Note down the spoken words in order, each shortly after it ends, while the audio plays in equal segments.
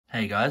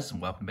Hey guys, and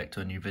welcome back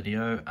to a new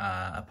video.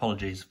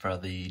 Apologies for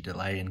the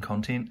delay in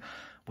content.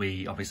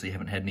 We obviously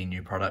haven't had any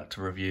new product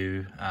to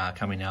review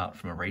coming out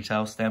from a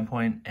retail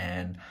standpoint,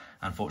 and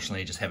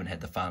unfortunately just haven't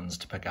had the funds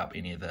to pick up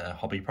any of the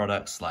hobby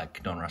products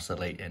like Donruss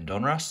Elite and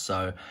Donruss.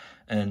 So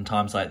in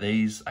times like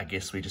these, I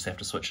guess we just have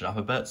to switch it up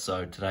a bit.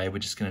 So today we're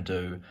just going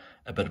to do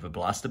a bit of a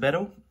blaster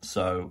battle.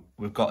 So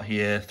we've got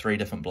here 3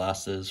 different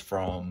blasters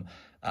from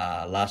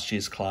last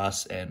year's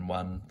class and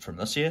 1 from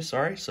this year,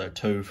 sorry. So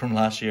 2 from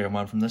last year and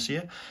 1 from this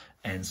year.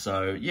 And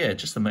so, yeah,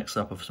 just a mix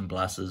up of some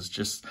blasters,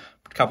 just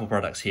a couple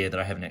products here that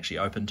I haven't actually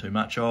opened too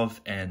much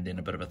of, and then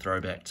a bit of a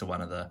throwback to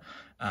one of the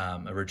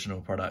original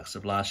products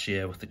of last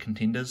year with the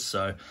Contenders.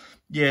 So,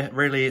 yeah,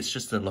 really it's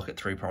just a look at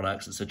 3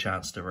 products. It's a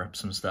chance to rip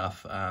some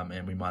stuff,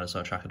 and we might as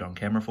well chuck it on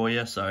camera for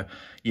you. So,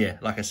 yeah,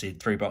 like I said,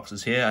 3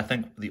 boxes here. I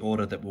think the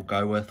order that we'll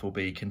go with will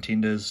be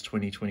Contenders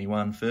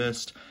 2021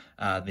 first,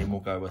 then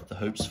we'll go with the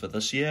hoops for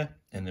this year,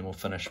 and then we'll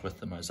finish with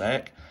the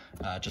Mosaic,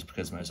 just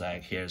because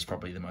Mosaic here is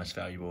probably the most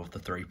valuable of the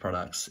 3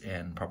 products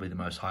and probably the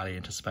most highly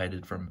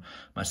anticipated from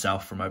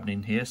myself from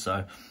opening here.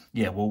 So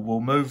yeah,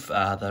 we'll move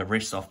the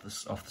rest off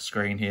the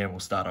screen here. We'll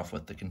start off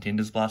with the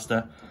Contenders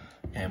blaster,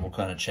 and we'll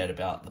kind of chat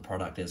about the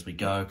product as we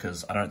go,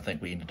 because I don't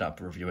think we ended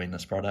up reviewing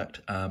this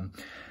product.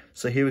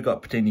 So here we've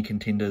got Patini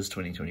Contenders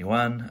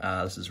 2021.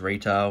 This is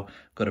retail.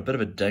 Got a bit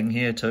of a ding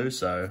here too,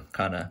 so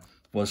kind of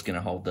was going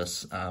to hold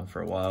this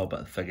for a while,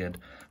 but figured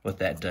with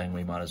that ding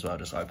we might as well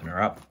just open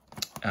her up.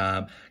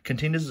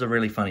 Contenders is a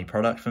really funny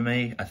product for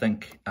me. I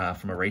think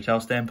from a retail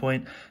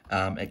standpoint,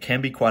 it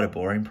can be quite a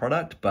boring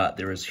product, but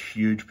there is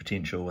huge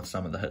potential with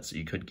some of the hits that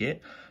you could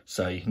get.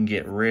 So you can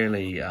get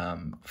really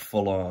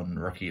full-on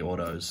rookie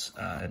autos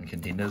in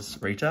Contenders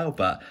retail,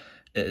 but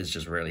it is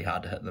just really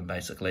hard to hit them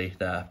basically.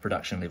 The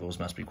production levels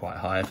must be quite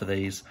high for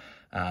these.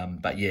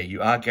 But yeah,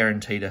 you are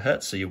guaranteed a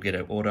hit, so you'll get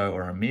an auto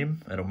or a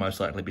mem. It'll most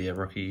likely be a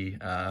rookie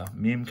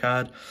mem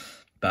card,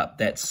 but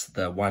that's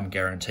the one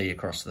guarantee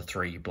across the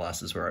 3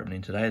 blasters we're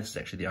opening today. This is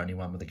actually the only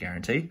one with a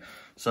guarantee.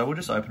 So we'll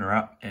just open her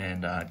up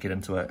and get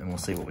into it, and we'll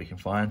see what we can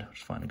find.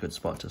 Just find a good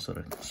spot to sort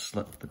of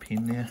slip the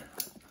pen there.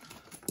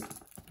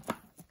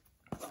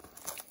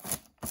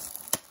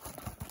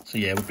 So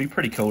yeah, it would be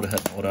pretty cool to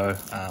hit an auto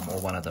or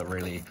one of the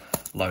really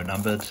low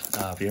numbered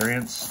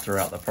variants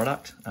throughout the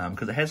product,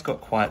 because it has got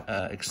quite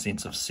an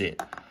extensive set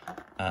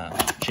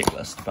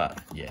checklist. But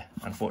yeah,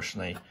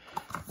 unfortunately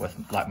with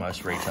like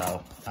most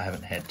retail, I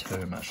haven't had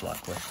too much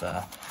luck with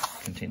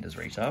Contenders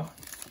retail.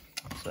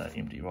 So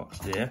empty box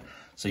there.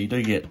 So you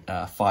do get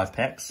 5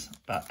 packs,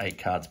 about 8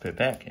 cards per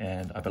pack,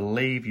 and I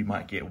believe you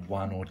might get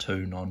 1 or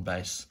 2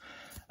 non-base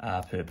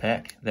per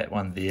pack. That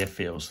one there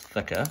feels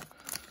thicker,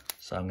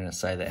 so I'm going to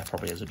say that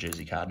probably has a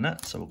jersey card in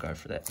it, so we'll go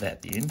for that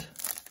at the end.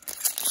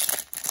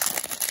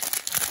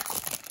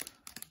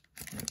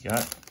 There we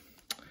go.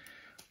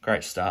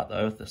 Great start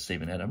though with the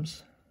Steven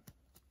Adams.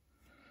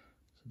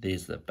 So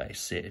there's the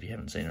base set if you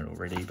haven't seen it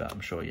already, but I'm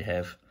sure you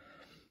have.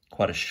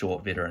 Quite a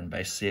short veteran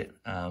base set,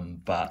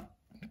 but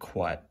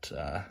quite,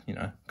 you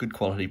know, good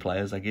quality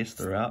players, I guess,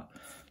 throughout.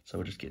 So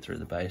we'll just get through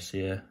the base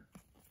here.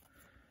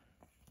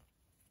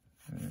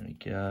 There we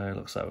go.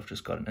 Looks like we've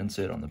just got an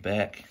insert on the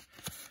back,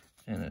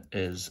 and it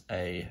is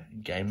a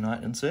game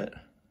night insert.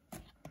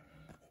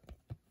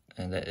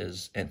 And that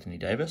is Anthony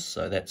Davis,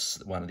 so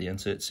that's one of the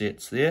insert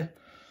sets there.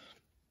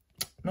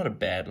 Not a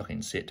bad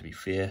looking set, to be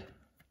fair.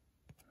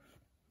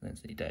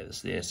 Anthony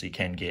Davis there, so you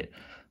can get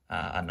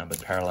unnumbered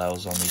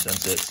parallels on these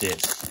insert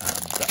sets.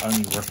 The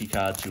only rookie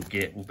cards you'll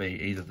get will be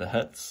either the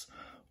hits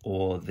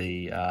or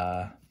the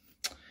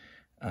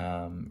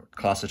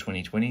Class of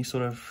 2020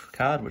 sort of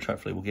card, which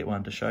hopefully we'll get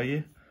one to show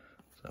you.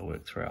 So I'll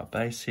work through our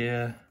base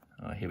here.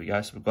 Oh, here we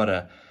go. So we've got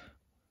a,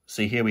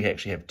 see here we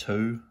actually have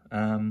 2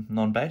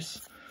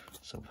 non-base.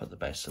 So we'll put the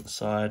base to the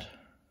side.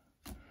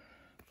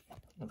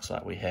 Looks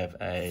like we have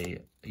a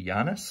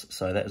Giannis.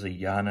 So that is a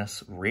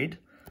Giannis red.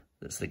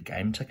 That's the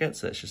game ticket.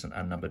 So that's just an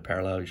unnumbered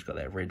parallel. You've got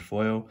that red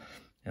foil.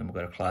 And we've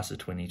got a Class of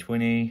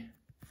 2020.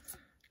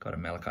 Got a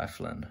Malachi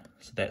Flynn.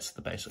 So that's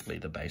basically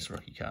the base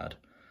rookie card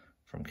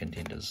from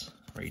Contenders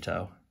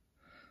retail.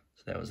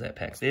 So that was that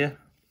pack there.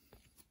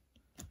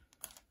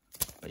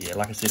 But yeah,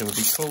 like I said, it would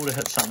be cool to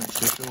hit something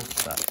special,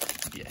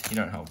 but yeah, you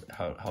don't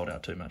hold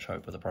out too much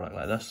hope with a product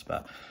like this.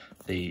 But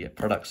the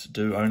products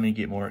do only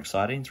get more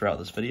exciting throughout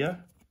this video,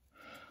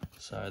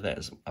 so that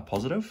is a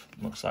positive.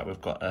 Looks like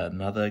we've got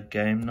another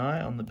game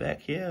night on the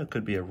back here. It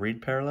could be a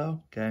red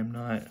parallel, game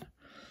night.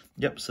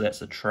 Yep, so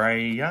that's a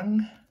Trae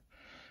Young,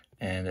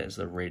 and that's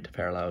the red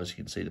parallel. As you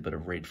can see, the bit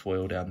of red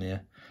foil down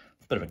there.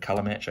 Bit of a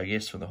colour match, I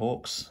guess, for the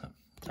Hawks.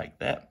 Take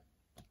that.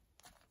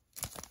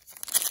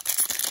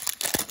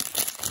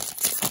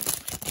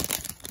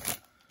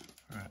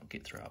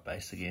 Get through our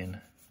base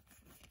again.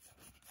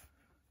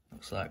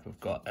 Looks like we've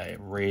got a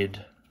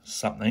red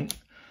something.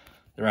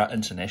 There are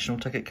international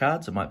ticket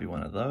cards. It might be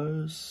one of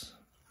those.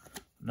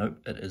 Nope,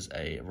 it is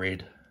a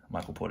red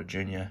Michael Porter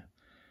Jr.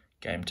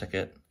 game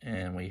ticket.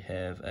 And we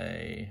have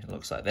a,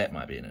 looks like that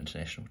might be an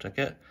international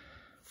ticket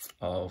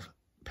of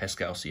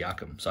Pascal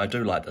Siakam. So I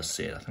do like this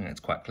set. I think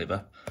it's quite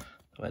clever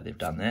the way they've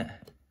done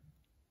that.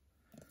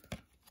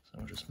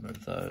 just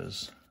move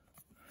those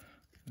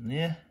in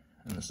there.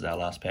 And this is our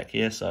last pack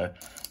here, so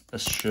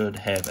this should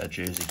have a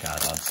jersey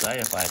card, I'd say,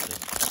 if I had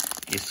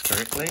to guess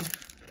correctly.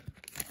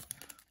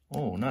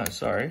 Oh, no,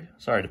 sorry.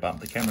 Sorry to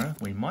bump the camera.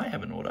 We might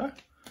have an auto.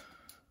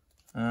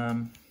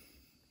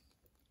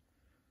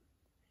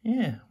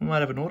 Yeah, we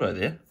might have an auto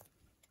there.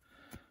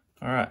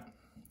 All right,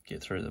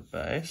 get through the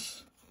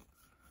base.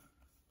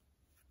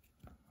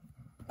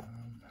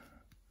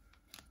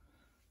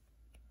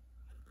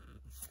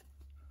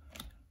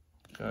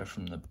 Go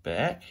from the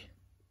back.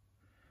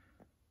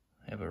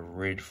 Have a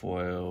red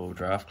foil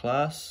draft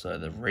class, so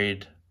the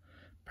red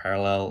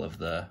parallel of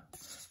the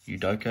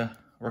Udoka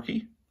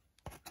rookie.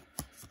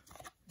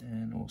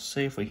 And we'll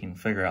see if we can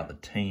figure out the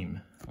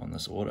team on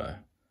this auto.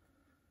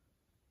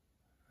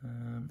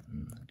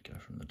 Go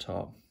from the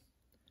top.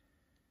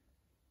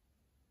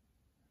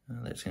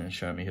 That's going to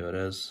show me who it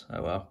is.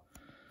 Oh well.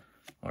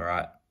 All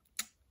right.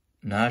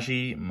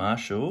 Najee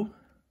Marshall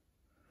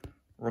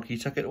rookie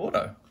ticket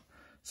auto.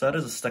 So it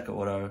is a sticker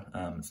auto.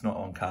 It's not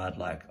on card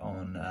like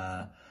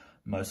on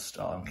most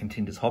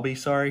Contenders hobby,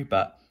 sorry,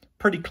 but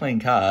pretty clean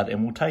card,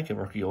 and we'll take a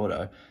rookie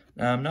auto.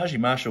 Najee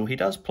Marshall, he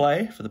does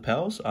play for the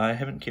Pels. I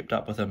haven't kept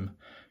up with him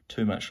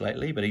too much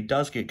lately, but he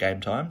does get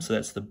game time. So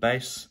that's the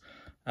base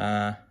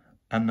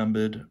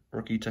unnumbered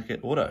rookie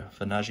ticket auto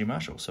for Najee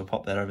Marshall. So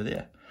pop that over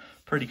there.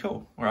 Pretty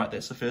cool. All right,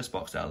 that's the first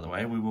box out of the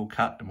way. We will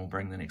cut and we'll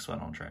bring the next one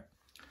on track.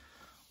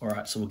 All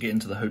right, so we'll get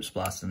into the Hoops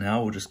Blaster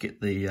now. We'll just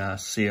get the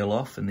seal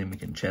off and then we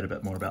can chat a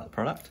bit more about the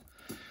product.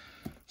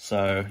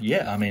 So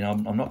yeah, I mean,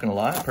 I'm not going to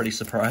lie, I'm pretty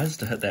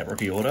surprised to hit that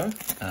rookie auto.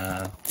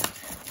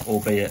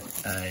 Albeit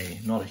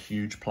not a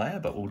huge player,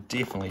 but we'll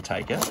definitely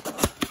take it.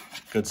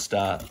 Good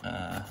start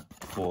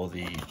for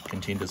the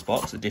Contenders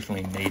box. It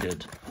definitely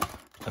needed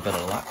a bit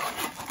of luck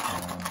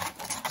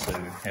to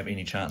have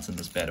any chance in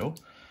this battle.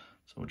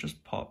 So we'll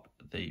just pop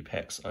the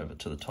packs over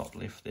to the top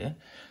left there.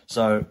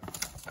 So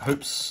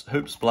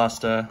Hoops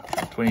Blaster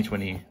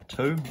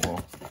 2022,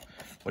 or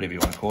whatever you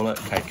want to call it,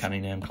 Kate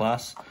Cunningham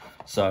class.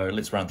 So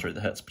let's run through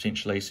the hits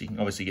potentially. So you can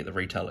obviously get the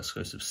retail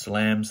exclusive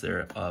slams.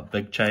 They're a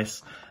big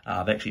chase.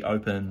 I've actually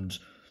opened,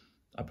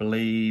 I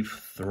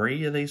believe,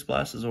 3 of these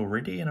blasters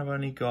already, and I've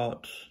only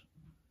got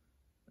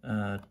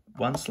 1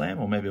 slam,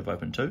 or maybe I've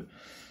opened 2.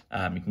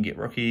 You can get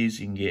rookies,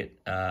 you can get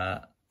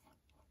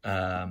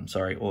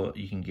or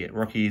you can get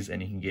rookies,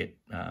 and you can get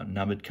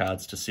numbered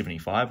cards to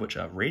 75, which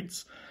are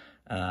reds.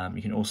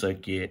 You can also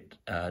get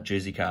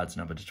jersey cards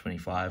numbered to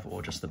 25,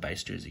 or just the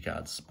base jersey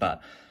cards.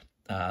 But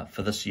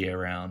for this year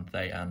round,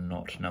 they are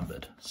not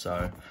numbered.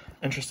 So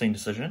interesting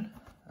decision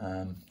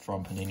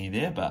from Panini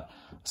there, but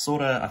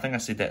I think I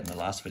said that in the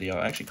last video.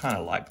 I actually kind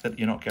of like that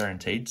you're not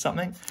guaranteed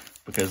something,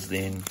 because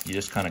then you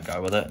just kind of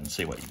go with it and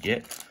see what you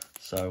get.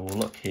 So we'll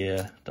look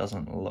here.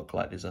 Doesn't look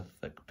like there's a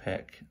thick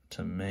pack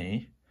to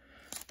me,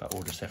 but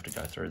we'll just have to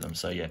go through them.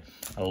 So yeah,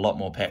 a lot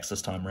more packs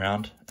this time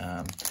round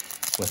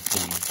with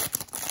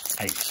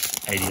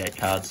the 88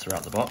 cards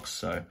throughout the box.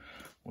 So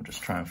we'll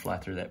just try and fly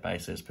through that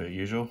base as per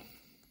usual.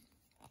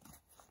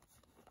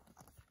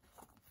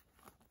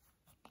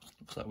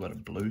 Looks like we've got a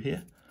blue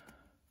here,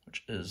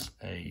 which is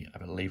I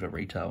believe, a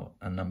retail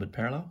unnumbered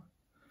parallel.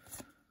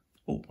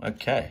 Oh,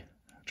 okay.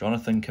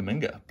 Jonathan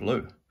Kuminga,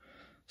 blue.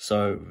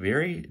 So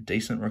very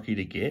decent rookie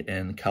to get,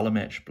 and color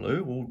match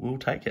blue, we'll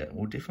take it.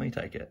 We'll definitely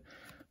take it,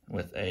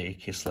 with a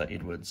Kessler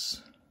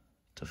Edwards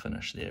to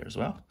finish there as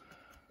well.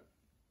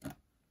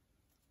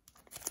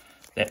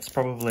 That's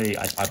probably,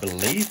 I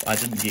believe I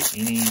didn't get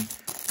any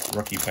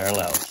rookie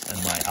parallels in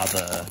my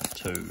other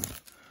 2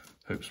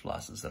 Hoops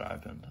Blasters that I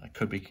opened. I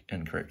could be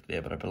incorrect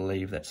there, but I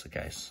believe that's the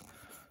case.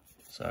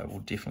 So we'll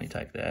definitely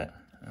take that.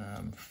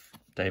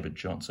 David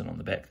Johnson on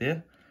the back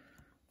there.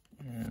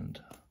 And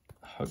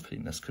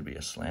hopefully this could be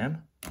a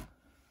slam.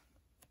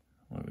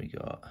 What do we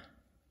got?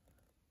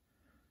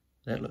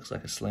 That looks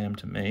like a slam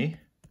to me.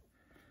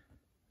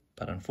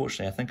 But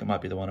unfortunately, I think it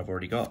might be the one I've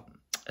already got.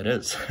 It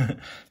is.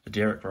 The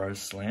Derrick Rose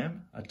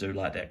slam. I do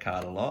like that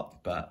card a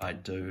lot, but I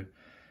do...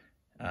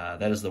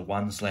 that is the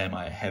one slam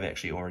I have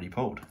actually already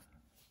pulled.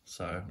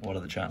 So what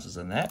are the chances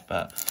in that?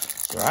 But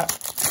it's all right.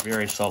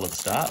 Very solid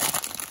start.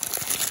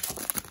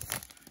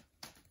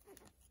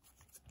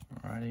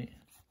 Alrighty.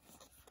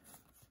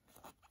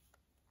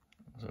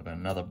 So I've got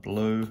another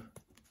blue.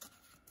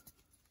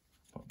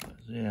 Pop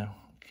those there.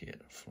 Get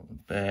it from the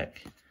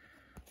back.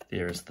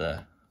 There is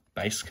the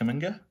base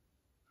Kuminga.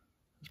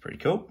 It's pretty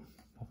cool.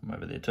 Pop them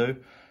over there too.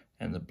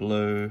 And the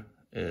blue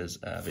is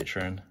a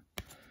veteran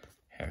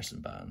Harrison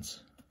Barnes.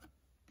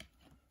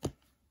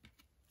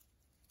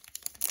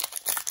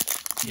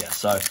 Yeah,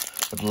 so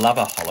would love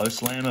a holo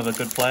slam of a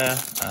good player.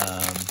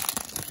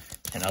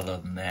 And other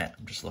than that,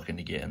 I'm just looking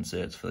to get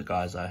inserts for the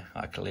guys I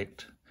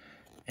collect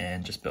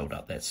and just build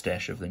up that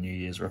stash of the New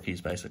Year's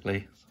rookies,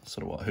 basically.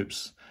 Sort of what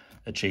Hoops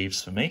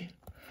achieves for me.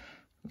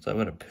 So I've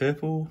got a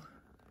purple,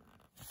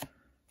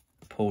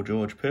 Paul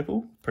George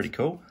purple, pretty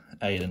cool.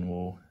 Aiden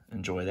will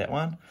enjoy that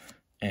one.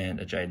 And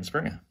a Jaden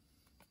Springer.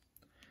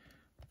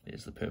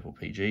 There's the purple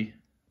PG,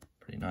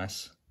 pretty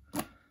nice.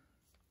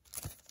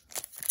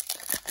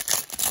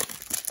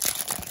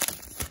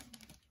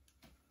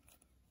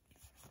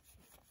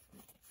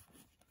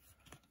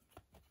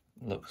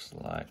 looks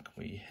like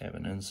we have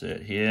an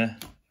insert here.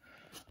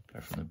 Go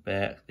from the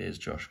back, there's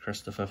Josh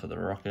Christopher for the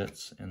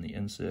Rockets, and the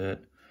insert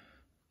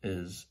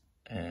is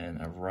an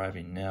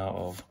arriving now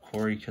of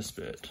Corey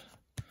Kispert.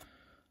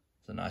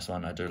 It's a nice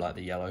one. I do like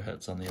the yellow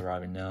hits on the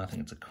arriving now. I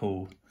think it's a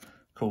cool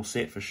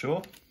set for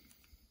sure.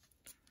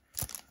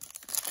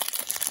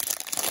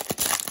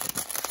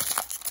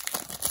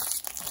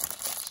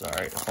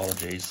 Sorry,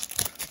 apologies.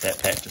 That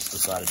pack just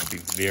decided to be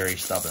very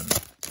stubborn.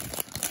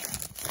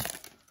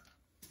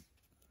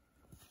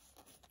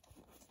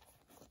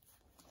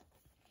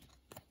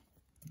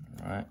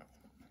 Alright.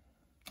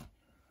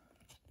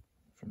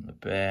 From the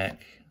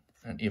back,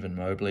 an Evan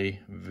Mobley,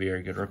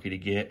 very good rookie to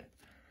get.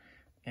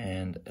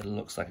 And it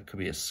looks like it could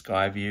be a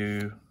sky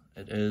view.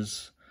 It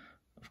is,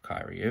 of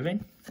Kyrie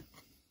Irving.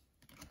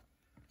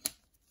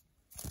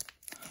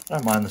 I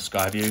don't mind the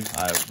sky view.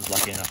 I was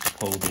lucky enough to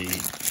pull the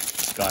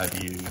sky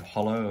view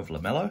holo of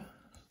LaMelo.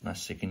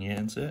 Nice second year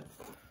insert.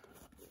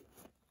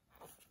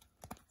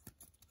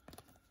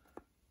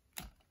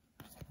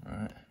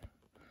 Alright.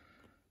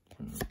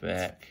 From the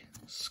back,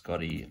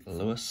 Scotty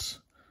Lewis,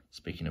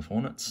 speaking of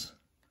Hornets.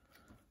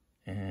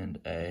 And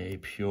a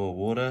pure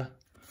water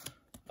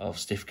of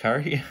Steph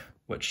Curry,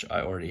 which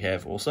I already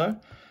have also,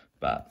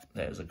 but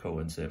that is a cool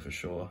insert for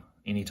sure.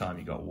 Anytime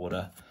you got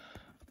water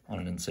on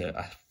an insert,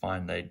 I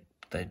find they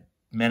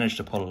managed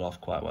to pull it off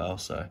quite well,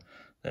 so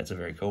that's a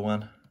very cool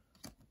one.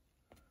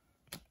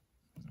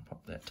 I'll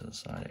pop that to the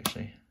side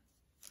actually.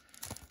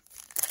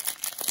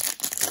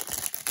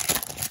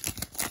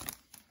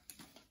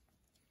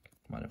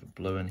 Might have a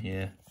blue in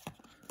here.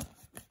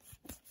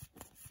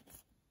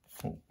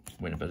 Oh,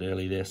 went a bit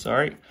early there,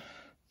 sorry.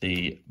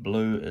 The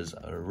blue is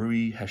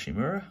Rui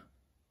Hashimura,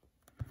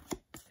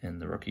 and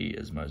the rookie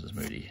is Moses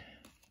Moody.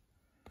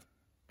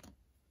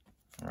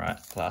 Alright,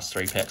 last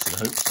 3 packs of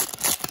the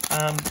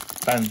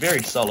hoops. Been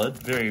very solid,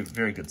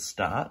 very good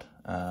start.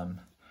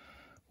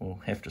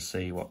 We'll have to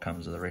see what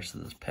comes of the rest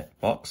of this pack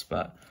box,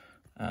 but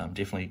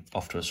definitely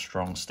off to a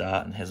strong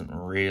start and hasn't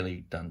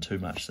really done too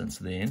much since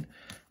then.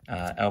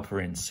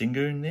 Alperen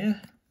Sengun there,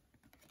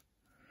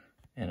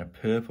 and a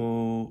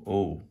purple.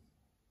 Oh,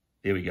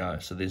 there we go.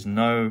 So there's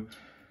no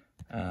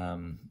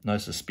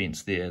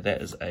suspense there.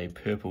 That is a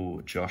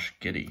purple Josh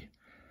Giddey.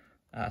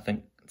 I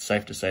think it's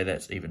safe to say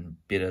that's even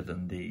better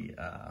than the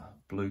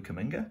blue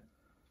Kuminga.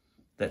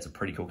 That's a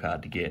pretty cool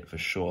card to get for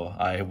sure.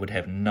 I would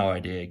have no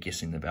idea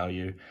guessing the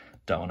value.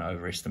 Don't want to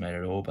overestimate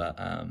it all, but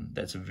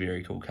that's a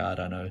very cool card.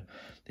 I know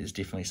there's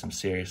definitely some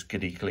serious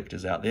Giddey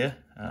collectors out there,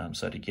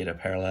 so to get a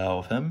parallel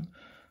of him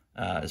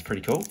is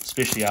pretty cool,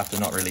 especially after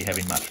not really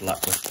having much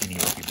luck with any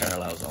rookie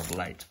parallels of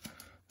late.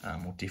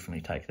 We'll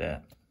definitely take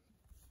that.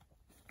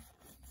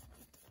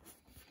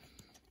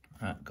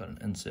 Right, got an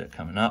insert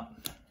coming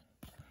up.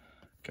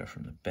 Go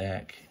from the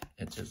back.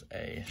 It is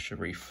a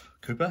Sharif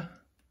Cooper.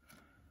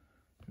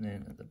 And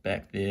then at the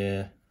back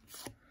there,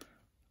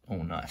 oh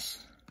nice.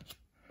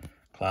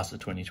 Class of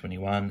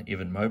 2021,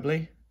 Evan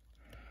Mobley.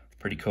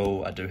 Pretty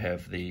cool. I do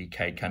have the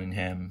Cade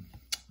Cunningham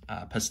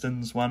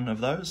Pistons one of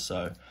those,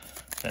 so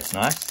that's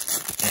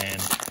nice.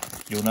 And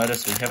you'll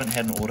notice we haven't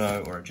had an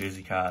auto or a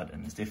jersey card,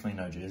 and there's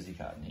definitely no jersey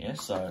card in here.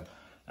 So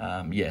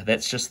yeah,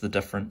 that's just the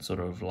different sort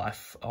of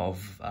life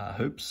of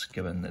hoops,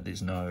 given that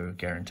there's no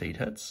guaranteed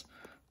hits.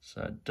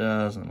 So it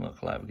doesn't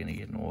look like we're going to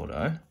get an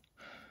auto.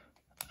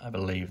 I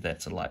believe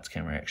that's a lights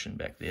camera action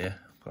back there.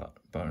 Got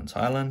Bones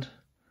Highland.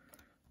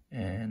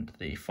 And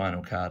the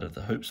final card of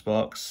the hoops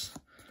box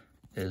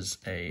is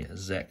a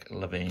Zach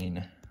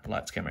LaVine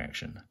lights camera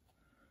action.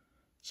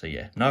 So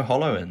yeah, no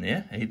holo in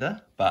there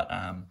either, but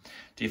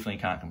definitely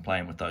can't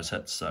complain with those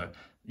hits. So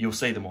you'll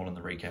see them all in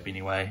the recap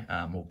anyway.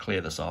 We'll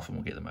clear this off and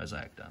we'll get the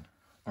Mosaic done.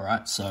 All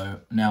right,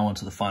 so now on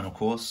to the final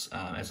course.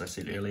 As I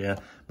said earlier,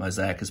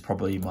 Mosaic is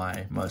probably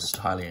my most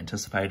highly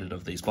anticipated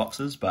of these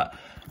boxes, but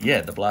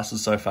yeah, the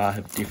blasters so far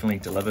have definitely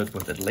delivered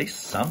with at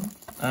least some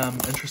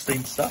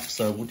interesting stuff,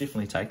 so we'll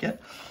definitely take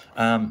it.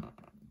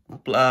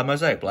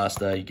 Mosaic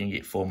Blaster, you can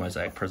get 4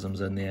 Mosaic Prisms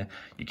in there.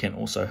 You can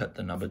also hit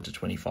the numbered to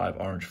 25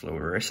 orange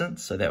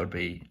fluorescence, so that would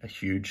be a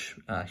huge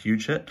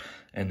hit.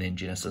 And then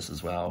Genesis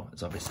as well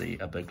is obviously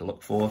a big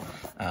look for.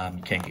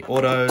 You can get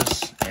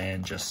autos,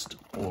 and just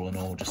all in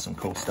all, just some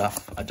cool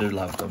stuff. I do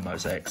love the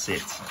Mosaic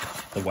sets,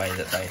 the way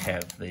that they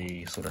have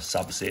the sort of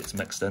subsets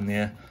mixed in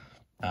there.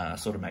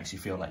 Sort of makes you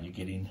feel like you're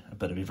getting a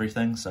bit of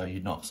everything, so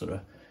you're not sort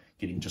of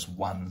getting just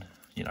one,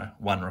 you know,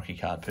 one rookie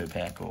card per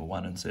pack or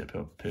one insert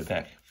per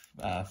pack.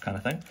 Kind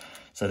of thing.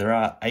 So there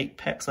are 8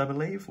 packs, I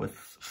believe, with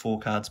 4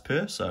 cards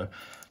per, so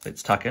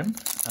let's tuck in.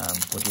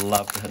 Would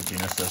love to hit a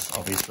Genesis,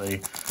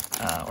 obviously,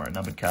 or a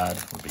numbered card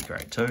would be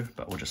great too,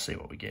 but we'll just see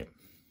what we get.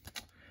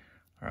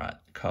 Alright,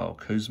 Kyle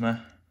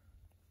Kuzma.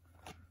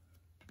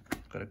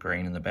 Got a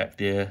green in the back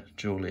there.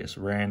 Julius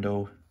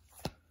Randle.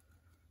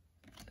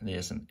 And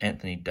there's an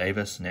Anthony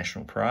Davis,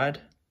 National Pride.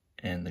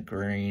 And the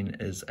green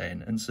is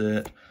an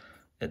insert.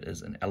 It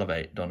is an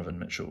Elevate Donovan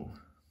Mitchell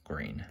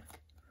green.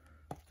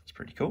 It's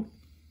pretty cool.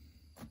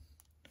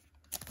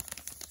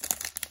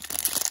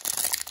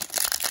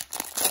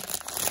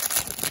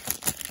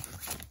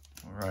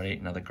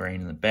 Alrighty, another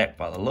green in the back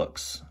by the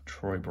looks.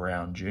 Troy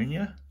Brown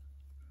Jr.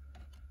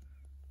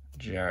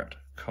 Jarrett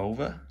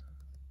Culver.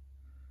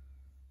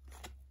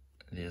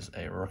 There's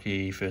a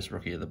rookie, first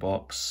rookie of the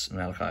box,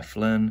 Malachi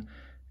Flynn.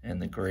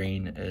 And the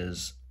green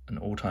is an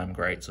all-time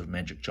greats of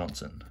Magic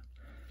Johnson.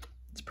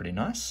 It's pretty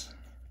nice.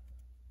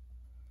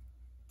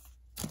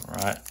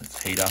 Alright,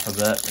 let's heat up a bit.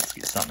 Let's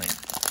get something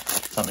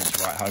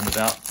to write home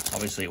about.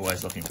 Obviously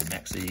always looking for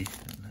Maxi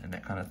and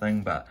that kind of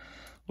thing, but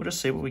we'll just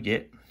see what we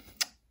get.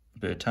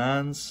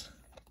 Bertans,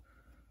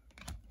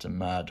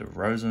 DeMar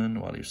DeRozan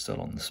while he's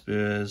still on the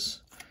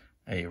Spurs,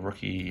 a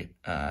rookie,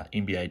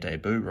 NBA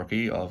debut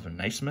rookie of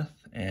Naismith,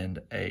 and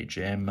a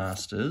Jam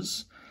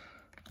Masters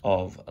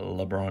of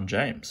LeBron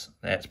James.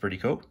 That's pretty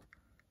cool.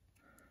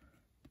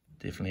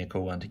 Definitely a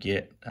cool one to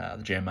get.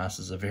 The Jam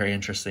Masters is a very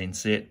interesting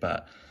set,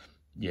 but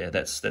yeah,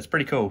 that's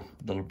pretty cool.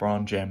 The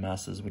LeBron Jam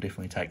Masters, we'll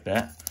definitely take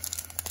that.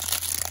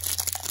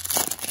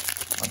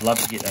 I'd love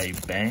to get a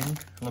Bang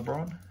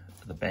LeBron.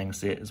 The Bang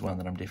set is one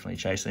that I'm definitely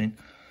chasing.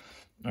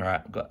 All right,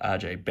 I've got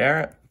RJ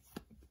Barrett,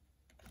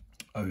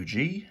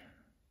 OG,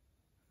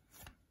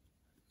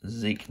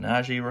 Zeke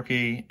Naji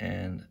rookie,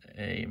 and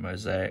a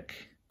Mosaic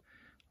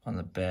on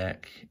the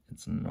back.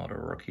 It's not a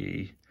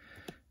rookie.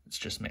 It's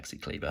just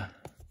Maxi Kleber.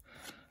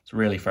 It's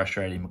really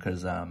frustrating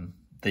because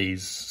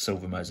these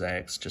silver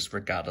mosaics, just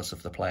regardless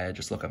of the player,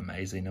 just look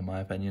amazing in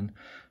my opinion.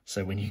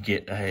 So when you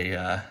get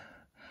a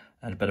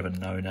bit of a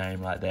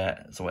no-name like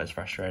that, it's always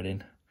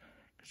frustrating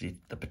because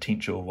the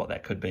potential of what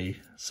that could be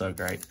is so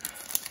great.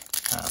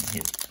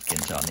 Here,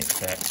 get into our next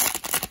pack.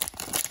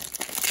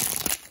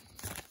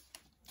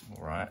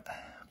 All right,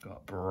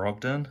 got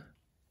Brogdon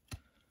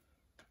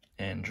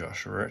and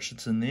Josh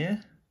Richardson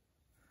there.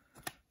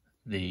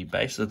 The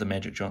base of the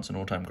Magic Johnson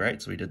all-time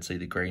greats. We did see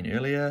the green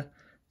earlier.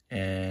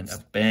 And a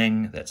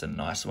Bang, that's a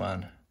nice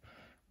one.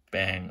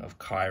 Bang of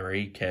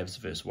Kyrie, Cavs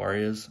versus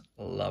Warriors.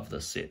 Love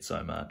this set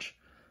so much.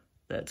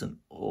 That's an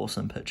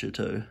awesome picture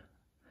too.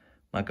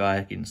 My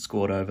guy getting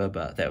scored over,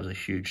 but that was a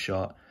huge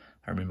shot.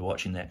 I remember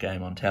watching that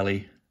game on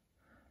telly.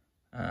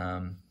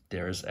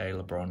 There is a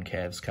LeBron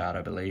Cavs card,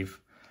 I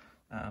believe.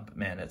 But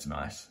man, that's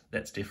nice.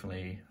 That's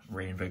definitely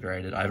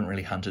reinvigorated. I haven't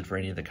really hunted for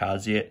any of the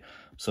cards yet.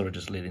 I'm sort of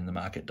just letting the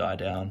market die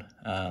down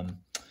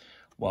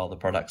while the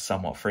product's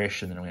somewhat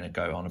fresh, and then I'm going to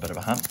go on a bit of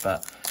a hunt.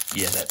 But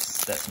yeah,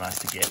 that's nice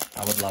to get.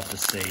 I would love to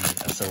see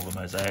a silver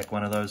mosaic,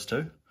 one of those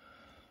too.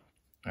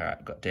 All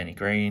right, got Danny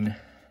Green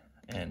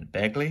and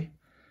Bagley.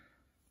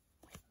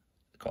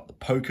 Got the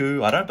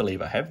Poku. I don't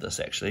believe I have this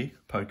actually.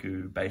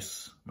 Poku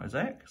base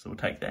mosaic, so we'll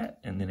take that.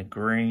 And then a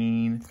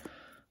green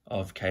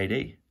of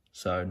KD.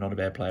 So not a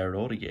bad player at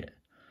all to get.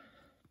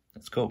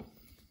 That's cool.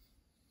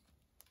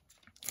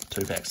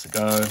 2 packs to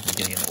go. We're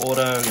getting an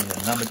auto,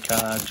 getting a numbered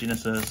card,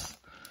 Genesis.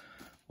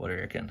 What do you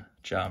reckon?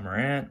 Ja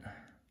Morant.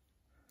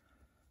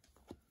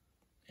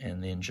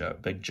 And then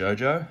Big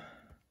Jojo.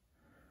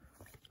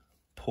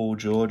 Paul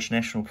George,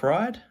 National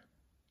Pride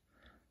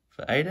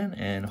for Aiden.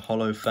 And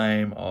Hall of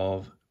Fame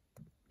of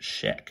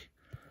Shaq.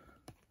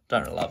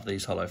 Don't love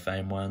these Hall of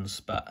Fame ones,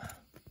 but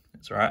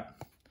it's alright.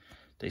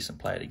 Decent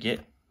player to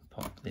get.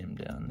 Pop them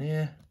down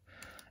there.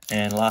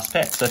 And last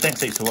pack. So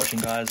thanks heaps for watching,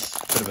 guys.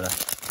 Bit of a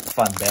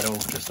fun battle,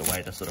 just a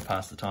way to sort of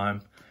pass the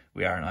time.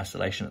 We are in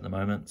isolation at the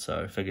moment,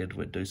 so figured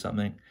we'd do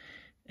something.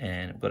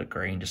 And we've got a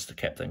green just to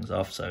cap things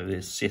off. So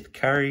there's Seth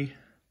Curry,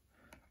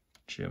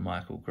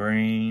 Jermichael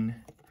Green,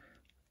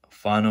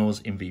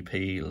 Finals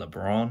MVP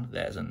LeBron.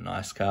 That is a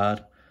nice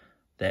card.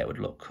 That would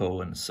look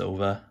cool in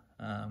silver.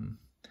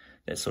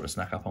 That sort of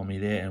snuck up on me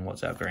there. And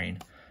what's our green?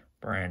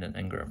 Brandon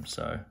Ingram.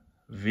 So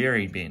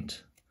very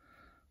bent.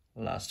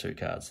 Last 2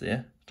 cards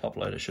there. Top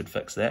loader should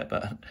fix that,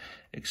 but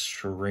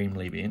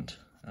extremely bent.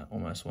 I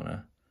almost want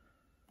to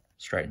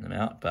straighten them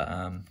out, but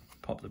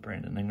pop the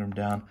Brandon Ingram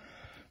down.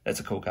 That's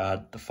a cool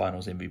card. The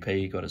Finals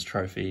MVP, got his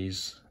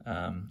trophies,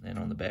 and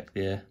on the back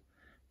there,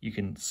 you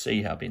can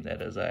see how bent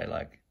that is,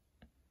 like,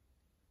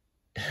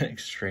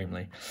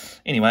 extremely.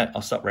 Anyway,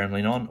 I'll stop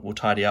rambling on. We'll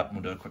tidy up and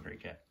we'll do a quick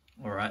recap.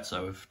 All right,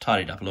 so we've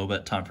tidied up a little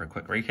bit. Time for a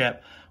quick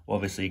recap. We'll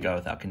obviously go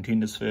with our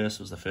contenders first.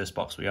 It was the first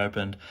box we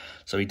opened.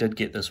 So we did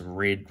get this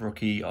red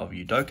rookie of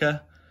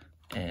Udoka,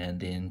 and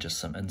then just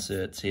some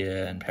inserts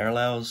here and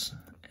parallels.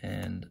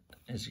 And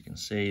as you can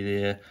see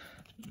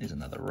there's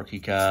another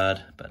rookie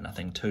card, but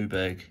nothing too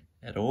big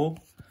at all.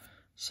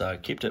 So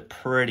kept it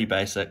pretty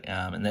basic,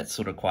 and that's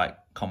sort of quite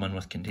common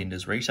with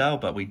contenders retail,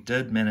 but we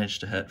did manage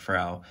to hit for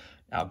our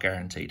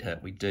guaranteed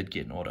hit. We did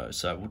get an auto,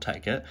 so we'll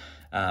take it.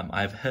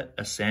 I've hit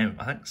a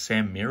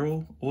Sam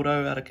Merrill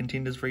auto out of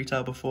contenders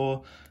retail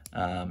before.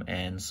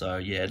 And so,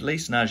 yeah, at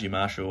least Najee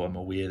Marshall, I'm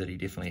aware that he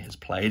definitely has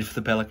played for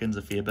the Pelicans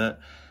a fair bit.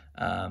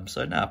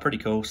 So, pretty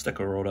cool.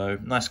 Sticker auto.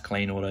 Nice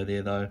clean auto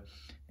there, though.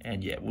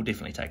 And, yeah, we'll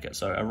definitely take it.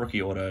 So, a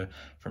rookie auto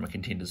from a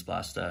contenders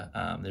blaster.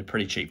 They're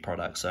pretty cheap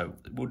products, so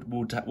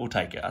we'll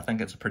take it. I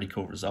think it's a pretty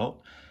cool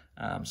result.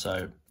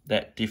 So,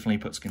 that definitely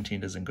puts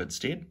contenders in good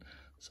stead.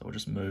 So we'll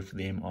just move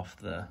them off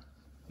the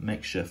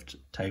makeshift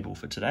table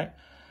for today.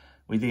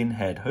 We then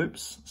had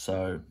hoops,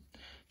 so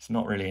it's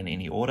not really in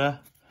any order,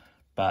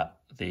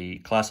 But the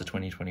Class of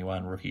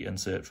 2021 rookie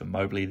insert for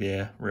Mobley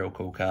there, real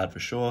cool card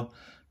for sure.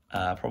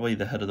 Probably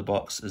the hit of the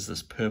box is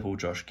this purple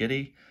Josh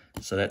Giddey.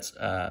 So that's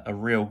a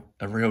real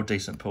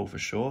decent pull for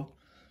sure.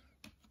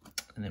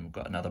 And then we've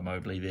got another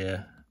Mobley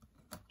there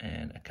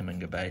and a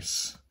Kuminga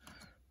base.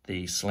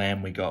 The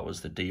slam we got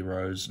was the D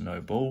Rose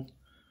no bull.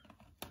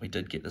 We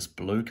did get this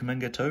blue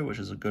Kuminga too, which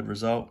is a good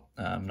result.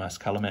 Nice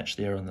colour match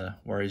there on the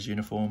Warriors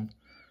uniform.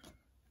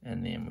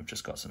 And then we've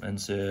just got some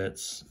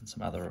inserts and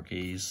some other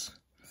rookies.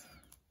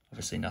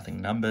 Obviously nothing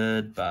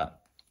numbered,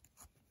 but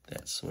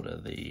that's sort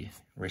of the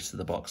rest of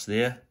the box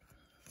there.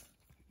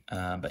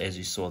 But as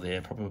you saw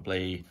there,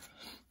 probably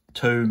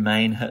two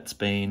main hits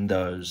being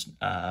those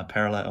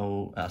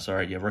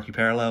rookie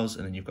parallels,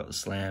 and then you've got the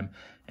slam,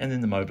 and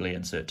then the Mobley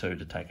insert too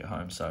to take it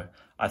home. So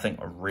I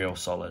think a real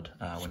solid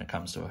when it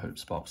comes to a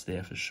hoops box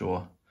there for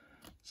sure.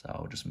 So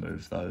I'll just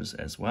move those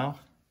as well.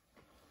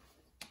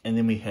 And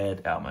then we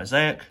had our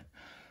Mosaic,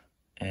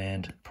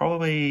 and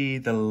probably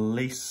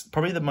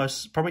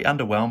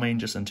underwhelming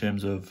just in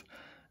terms of,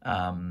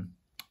 I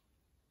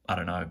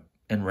don't know,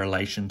 in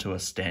relation to a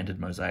standard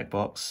Mosaic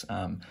box.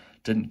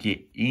 Didn't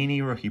get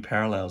any rookie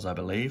parallels, I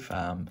believe,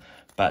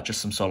 but just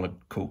some solid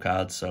cool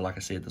cards. So like I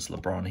said, this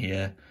LeBron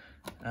here,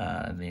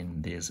 and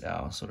then there's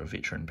our sort of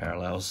veteran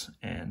parallels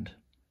and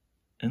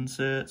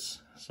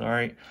inserts,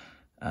 sorry.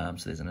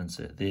 So there's an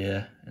insert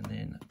there, and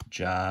then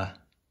Jar,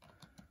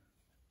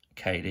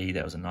 KD,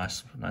 that was a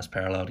nice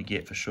parallel to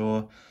get for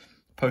sure.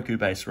 Poku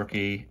base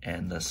rookie,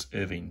 and this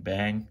Irving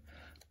Bang.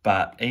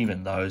 But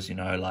even those, you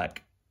know,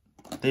 like,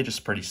 they're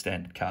just pretty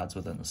standard cards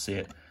within the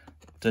set.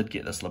 Did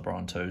get this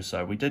LeBron too,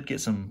 so we did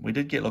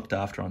get looked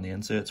after on the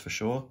inserts for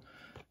sure.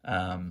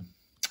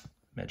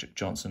 Magic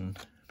Johnson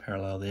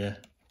parallel there,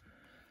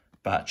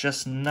 but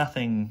just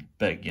nothing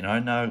big, you know,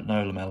 no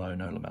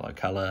LaMelo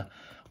color,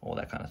 all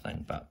that kind of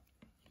thing. But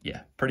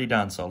yeah, pretty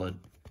darn solid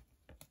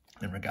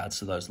in regards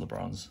to those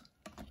LeBrons.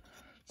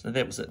 So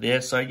that was it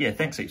there. So yeah,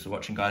 thanks heaps for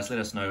watching, guys. Let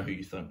us know who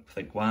you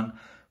think won.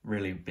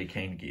 Really be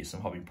keen to get you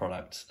some hobby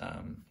product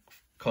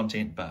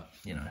content, but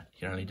you know, you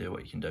can only do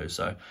what you can do.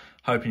 So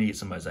hoping to get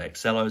some Mosaic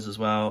cellos as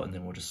well, and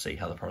then we'll just see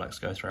how the products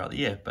go throughout the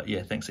year. But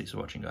yeah, thanks heaps for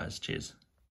watching, guys. Cheers.